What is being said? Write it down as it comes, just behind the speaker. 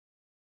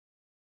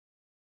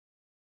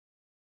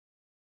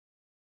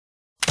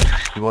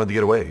He wanted to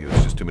get away. It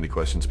was just too many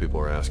questions people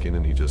were asking,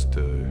 and he just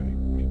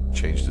he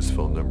changed his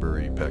phone number,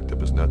 he packed up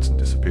his nuts and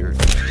disappeared.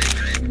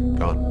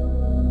 Gone.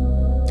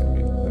 I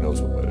mean, who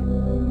knows what would have.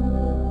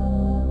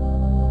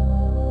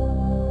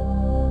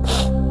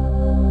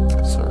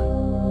 Sorry.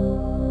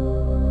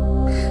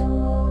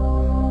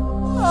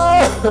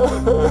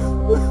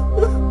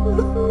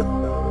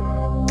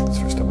 It's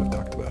the first time I've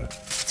talked about it.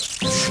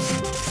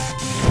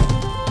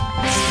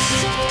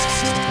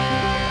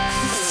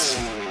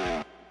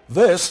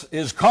 This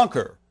is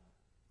Conker.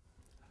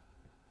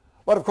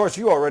 But of course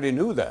you already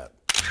knew that.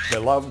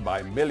 Beloved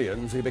by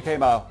millions, he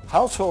became a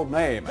household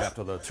name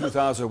after the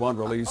 2001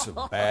 release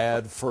of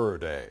Bad Fur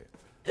Day.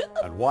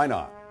 And why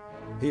not?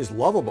 He's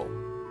lovable,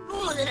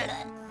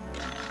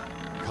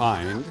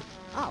 kind,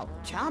 Oh,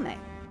 charming.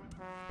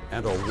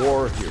 and a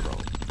war hero.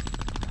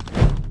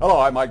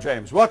 Hello, I'm Mike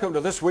James. Welcome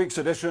to this week's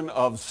edition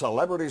of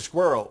Celebrity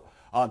Squirrel.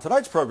 On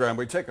tonight's program,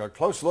 we take a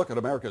close look at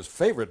America's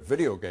favorite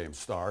video game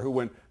star who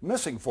went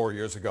missing 4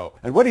 years ago.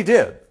 And when he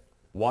did,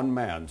 one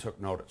man took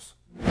notice.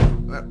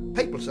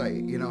 People say,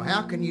 you know,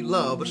 how can you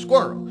love a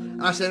squirrel?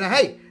 And I said,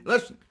 hey,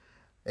 listen,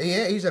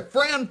 he's a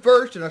friend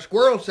first and a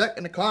squirrel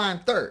second, a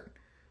client third.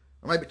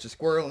 Or maybe it's a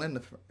squirrel and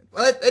the...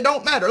 Well, it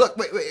don't matter. Look,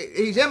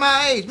 he's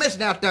MIA, he's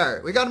missing out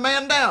there. We got a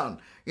man down.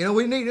 You know,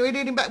 we need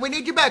him back. We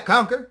need you back,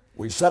 Conker.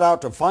 We set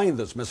out to find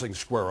this missing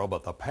squirrel,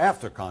 but the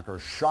path to Conker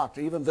shocked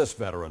even this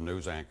veteran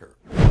news anchor.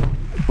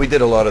 We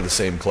did a lot of the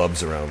same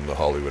clubs around the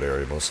Hollywood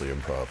area, mostly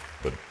improv.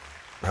 But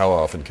how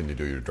often can you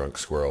do your drunk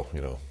squirrel?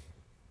 You know,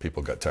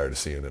 people got tired of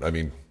seeing it. I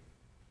mean,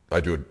 I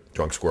do a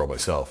drunk squirrel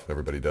myself.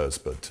 Everybody does,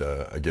 but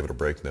I give it a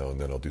break now,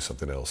 and then I'll do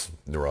something else,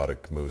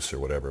 neurotic moose or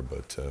whatever.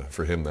 But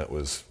for him, that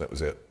was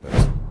it.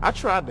 I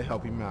tried to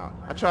help him out.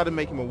 I tried to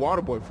make him a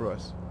water boy for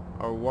us,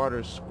 or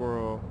water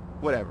squirrel,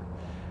 whatever.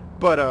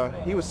 But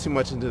he was too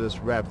much into this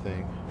rap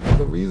thing.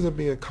 The reason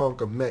being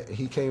Conker,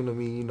 he came to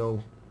me, you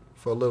know,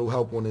 for a little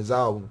help on his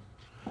album.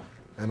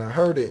 And I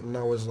heard it, and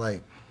I was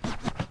like,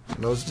 you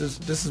know, it's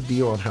just, this is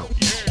beyond help.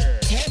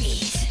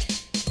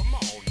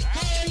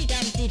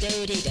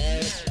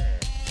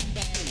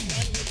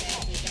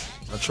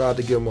 I tried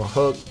to give him a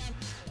hug,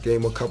 gave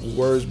him a couple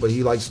words, but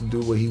he likes to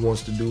do what he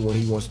wants to do when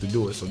he wants to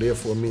do it. So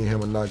therefore, me and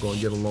him are not going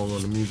to get along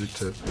on the music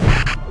tip.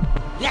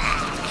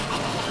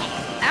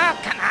 Oh,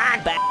 come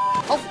on, but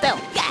oh, Phil,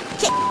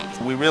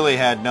 gotcha. We really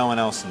had no one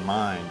else in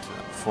mind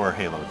for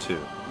Halo 2.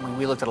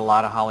 We looked at a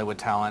lot of Hollywood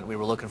talent. We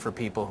were looking for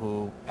people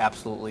who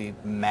absolutely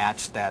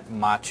matched that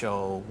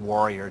macho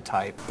warrior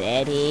type.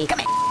 Daddy, come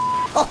here.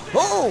 Oh,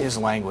 oh. His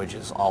language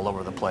is all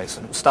over the place,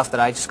 and stuff that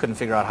I just couldn't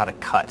figure out how to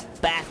cut.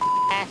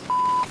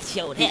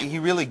 Showed him. He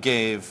really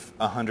gave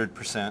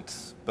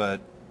 100%,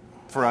 but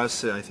for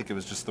us, I think it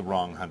was just the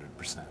wrong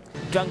 100%.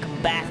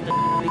 Drunken bastard.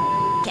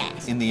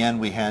 Cast. In the end,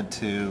 we had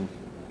to,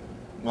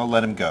 well,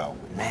 let him go.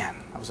 Man,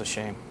 that was a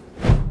shame.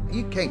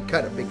 You can't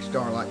cut a big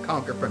star like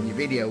Conker from your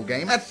video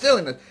game. That's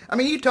silliness. I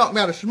mean, you talking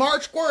about a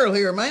smart squirrel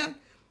here, man.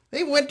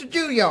 He went to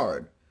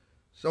Juilliard.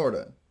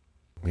 Sorta.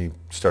 He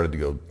started to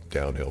go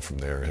downhill from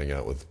there, hang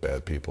out with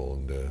bad people,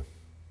 and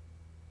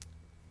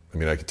I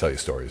mean, I could tell you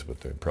stories, but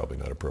they're probably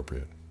not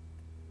appropriate.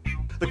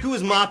 The crew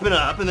was mopping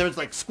up, and there was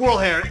like squirrel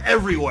hair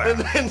everywhere. And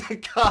then the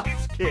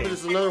cops came.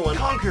 This is another one.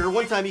 Conker,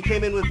 one time he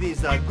came in with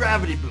these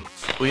gravity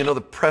boots. Well, you know,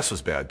 the press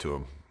was bad to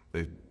him.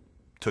 They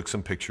took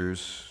some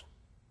pictures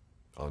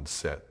on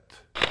set.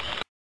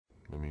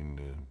 I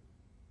mean,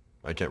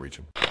 I can't reach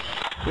him.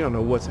 We don't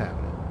know what's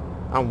happening.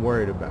 I'm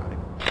worried about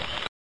him.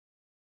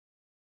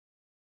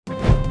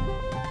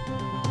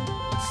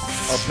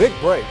 A big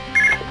break.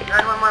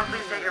 911,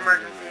 please state your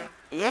emergency.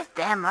 Yes,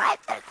 damn right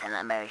that's an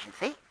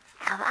emergency.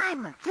 Because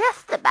I'm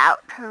just about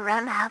to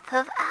run out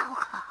of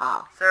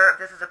alcohol. Sir,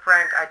 this is a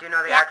prank. I do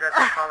know the address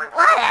you're calling from.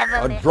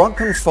 Whatever. A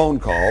drunken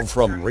phone call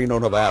from Reno,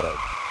 Nevada.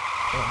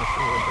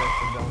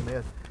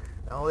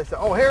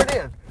 Oh, here it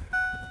is.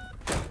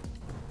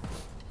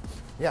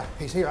 Yeah,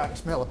 he's here. I can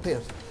smell a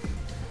piss.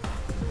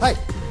 Hey,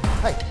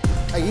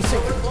 you see?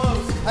 We're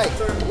closed. Hey,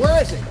 Sir. where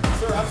is he?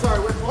 Sir, I'm sorry,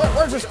 we're closed.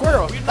 Where's the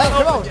squirrel? We're Hey,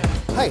 not come on. open yet.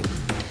 Hey,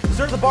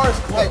 Sir, the bar is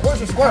hey, closed. where's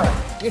the squirrel?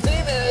 You see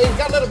him? He's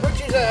got little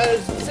britches, a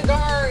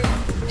cigar.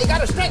 He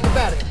got a stink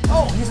about him.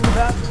 Oh, he's in the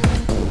bathroom.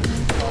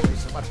 Oh,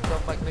 so much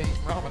stuff like me.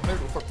 Ramen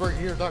noodle for 3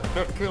 years. I could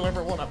just kill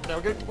every one of them. Now,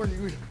 get where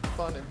you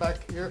find him back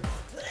here.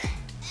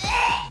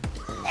 I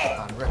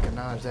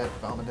recognize that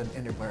vomiting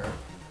anywhere.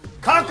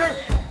 Conker,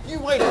 you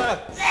wait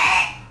up.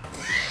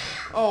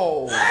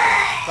 Oh,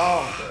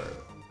 Conker.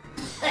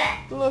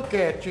 Look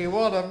at you,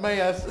 what a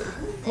mess.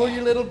 Pull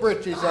your little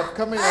britches up.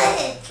 Come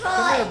here.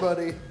 Come here,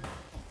 buddy.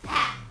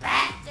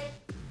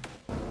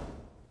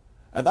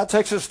 And that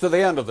takes us to the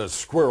end of this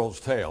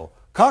squirrel's tale.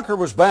 Conker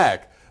was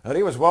back, and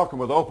he was welcomed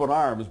with open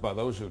arms by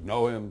those who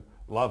know him,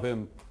 love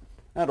him,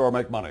 and or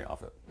make money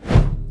off it.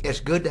 It's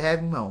good to have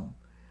him home.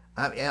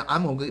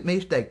 I'm going to get me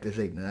a steak this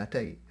evening, I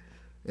tell you.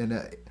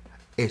 And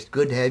it's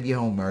good to have you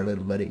home, our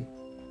little buddy.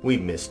 We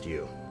missed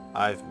you.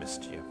 I've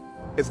missed you.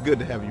 It's good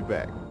to have you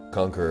back.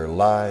 Conker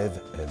live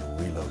and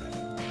reloaded.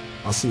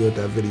 I'll see you at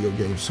that video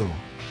game soon.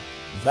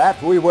 That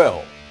we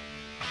will.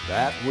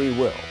 That we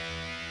will.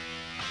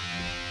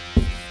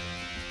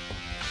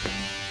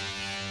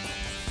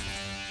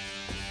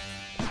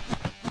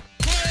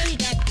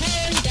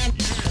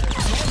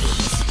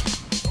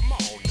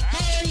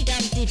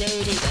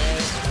 dirty bird.